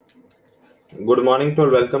Good morning to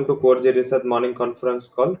all. Welcome to Core J Research Morning Conference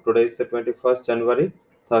Call. Today is the 21st January,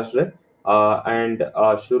 Thursday. And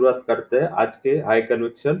शुरुआत करते हैं आज के high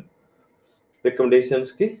conviction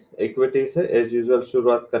recommendations की। Equity से as usual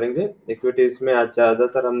शुरुआत करेंगे। इक्विटीज में आज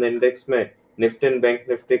ज्यादातर हमने इंडेक्स में निफ्टी एंड बैंक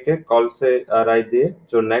निफ्टी के कॉल से राय दिए।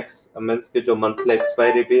 जो नेक्स्ट मंथ की जो मंथली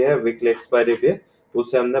एक्सपायरी भी है, वीकली एक्सपायरी भी है,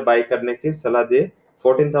 उसे हमने बाय करने की सलाह दी।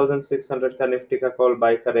 14,600 का निफ्टी का कॉल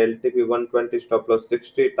बाय करे, LTP 120, stop loss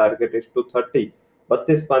 60, target is 230।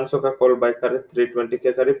 32,500 का कॉल बाय करे 320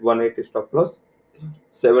 के करीब, 180 stop loss,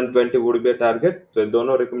 720 would be target. तो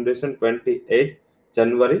दोनों रिकमेंडेशन 28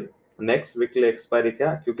 जनवरी नेक्स्ट वीकली एक्सपायरी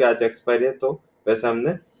क्या, क्योंकि आज एक्सपायरी है तो वैसे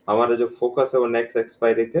हमने हमारा जो फोकस है वो नेक्स्ट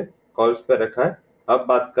एक्सपायरी के कॉल्स पे रखा है। अब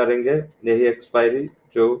बात करेंगे यही एक्सपायरी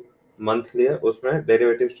जो मंथली है उसमें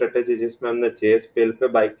डेरिवेटिव स्ट्रेटेजी, जिसमें हमने जेएसपीएल पे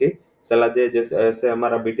बाय की सलाह दी। जैसे ऐसे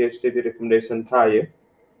हमारा बीटीएसटी भी रिकमेंडेशन था, ये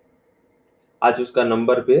आज उसका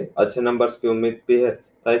नंबर भी है, अच्छे नंबर्स की उम्मीद भी है।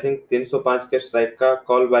 तो आई थिंक 305 के स्ट्राइक का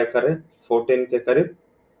कॉल बाय करें 14 के करीब,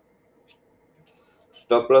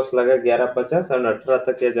 स्टॉप लॉस लगा 11.50 और 18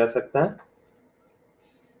 तक किया जा सकता है।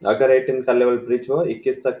 अगर 18 का लेवल ब्रीच हो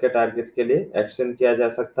 21 तक के टारगेट के लिए एक्शन किया जा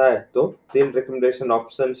सकता है। तो तीन रिकमेंडेशन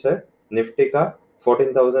ऑप्शन है निफ्टी का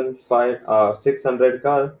 14,600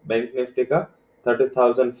 का, बैंक निफ्टी का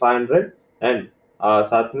 30,500 एंड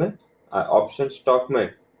साथ में ऑप्शन स्टॉक में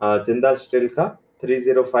जिंदाल स्टील का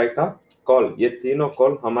 305 का कॉल। ये तीनों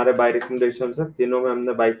कॉल हमारे बाय रिकमेंडेशन है, तीनों में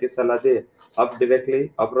हमने बाय की सलाह दी है। अब डायरेक्टली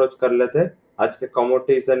अप्रोच कर लेते हैं आज के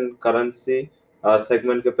कमोडिटीज एंड करेंसी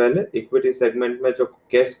सेगमेंट के पहले। इक्विटी सेगमेंट में जो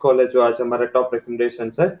कैश कॉल है, जो आज हमारे टॉप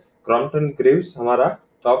रिकमेंडेशन है, क्रॉम्पटन ग्रीव्स हमारा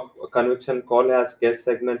टॉप कन्विक्शन कॉल है आज कैश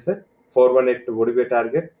सेगमेंट से। 418 would be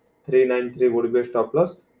target, 393 would be stop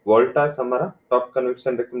loss. Voltas हमारा टॉप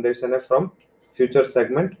कन्विक्शन रिकमेंडेशन है from future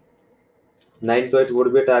segment, 928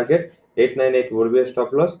 would be target, 898 would be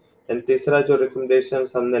stop loss. And तीसरा जो रिकमेंडेशन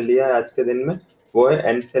हमने लिया है आज के दिन में वो है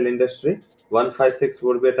एनसेल industry, 156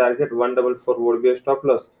 would be target, 144 would be stop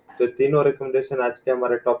loss. तो तीनों रिकमेंडेशन आज के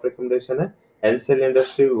हमारे टॉप रिकमेंडेशन है, एनसेल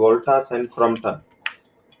इंडस्ट्री, वोल्टास एंड क्रॉम्पटन।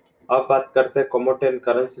 अब बात करते हैं कमोडिटी एंड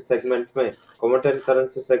करेंसी सेगमेंट में। कमोडिटी एंड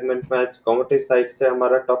करेंसी सेगमेंट में आज कमोडिटी साइड से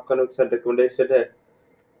हमारा टॉप कन्विक्शन रिकमेंडेशन है,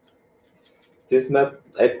 जिसमें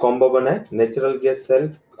एक कॉम्बो बना है natural gas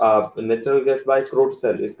sell, natural gas buy crude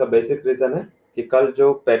sell. इसका बेसिक रीजन है कि कल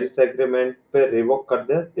जो पेरिस एग्रीमेंट पे रिवोक कर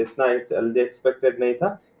दिया, इतना जल्दी एक्सपेक्टेड नहीं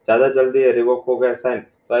था, ज्यादा जल्दी ये रिवोक हो गया साइन।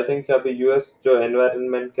 तो आई थिंक अभी यूएस जो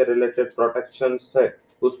एनवायरनमेंट के रिलेटेड प्रोटेक्शन है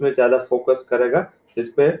उसमें ज्यादा फोकस करेगा,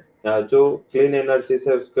 जिसपे जो क्लीन एनर्जी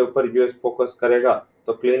है उसके ऊपर यूएस फोकस करेगा।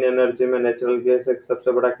 तो क्लीन एनर्जी में नेचुरल गैस एक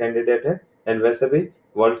सबसे बड़ा कैंडिडेट है। एंड वैसे भी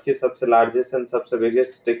वर्ल्ड की सबसे लार्जेस्ट एंड सबसे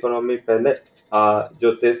बिगेस्ट इकोनॉमी पहले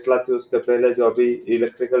जो टेस्ला थी उसके पहले, जो अभी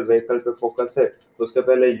इलेक्ट्रिकल व्हीकल पे फोकस है, उसके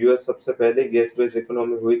पहले यूएस सबसे पहले गैस बेस्ड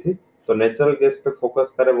इकोनॉमी हुई थी। तो नेचुरल गैस पे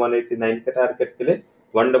फोकस करें 189 के टारगेट के लिए,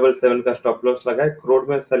 177 का स्टॉप लॉस लगाए। क्रूड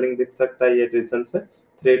में सेलिंग दिख सकता है, ये रीजन से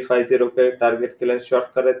 3850 के टारगेट के लिए शॉर्ट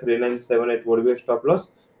करें, 3978 would be stop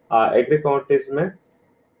loss. Agree commodities में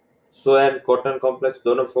सोया एंड कॉटन कॉम्प्लेक्स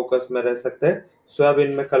दोनों फोकस में रह सकते हैं।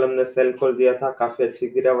 सोयाबीन में कल हमने सेल कॉल दिया था, काफी अच्छी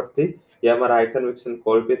गिरावट थी, ये हमारा हाई कन्विक्शन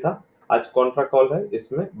कॉल भी था। आज कॉन्ट्रा कॉल है,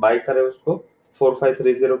 इसमें बाय करें उसको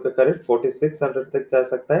 4530 के करीब, 4600 तक जा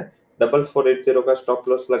सकता है, 4480 का स्टॉप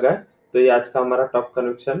लॉस लगाए। तो ये आज का हमारा टॉप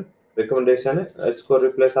कन्विक्शन रिकमेंडेशन है। इसको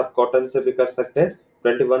रिप्लेस आप कॉटन से भी कर सकते हैं,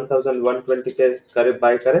 21,120 के करीब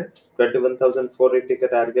बाय करें, 21,480 के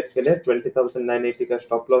टारगेट के लिए, 20,980 का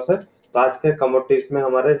स्टॉप लॉस है। तो आज के कमोडिटीज में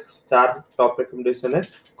हमारे चार टॉप रिकमेंडेशन है।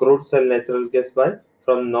 Crude sell, natural gas buy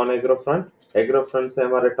from non agro front. Agro front से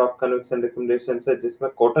हमारे टॉप कन्विक्शन रिकमेंडेशन है, जिसमें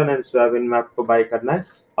कॉटन एंड सोयाबीन में आपको बाय करना है।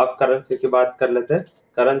 अब करेंसी की बात कर लेते हैं।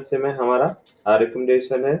 करेंसी में हमारा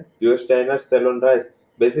रिकमेंडेशन है यूएस डायनर, sell on rise.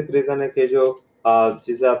 Basic reason है कि जो जिस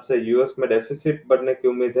हिसाब से यूएस में डेफिसिट बढ़ने की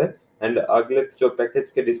उम्मीद है एंड अगले जो पैकेज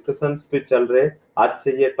के डिस्कशंस भी चल रहे हैं, आज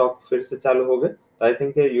से ये टॉक फिर से चालू हो गए। आई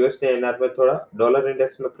थिंक यूएसडी-आईएनआर में थोड़ा डॉलर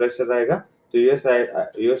इंडेक्स में प्रेशर रहेगा, तो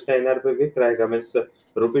यूएसडी-आईएनआर पे वीक रहेगा, मींस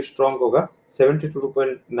रुपी स्ट्रांग होगा।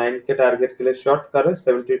 72.9 के टारगेट के लिए शॉर्ट करें,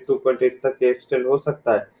 72.8 तक ये एक्सटेंड हो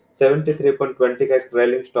सकता है। 73.20 का एक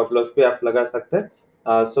ट्रेलिंग स्टॉप लॉस भी आप लगा सकते हैं।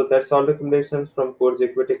 So that's all recommendations from Core's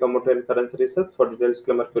Equity, Commodity and Currency Research. For details,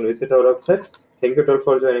 you can visit our website. Thank you all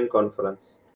for joining conference.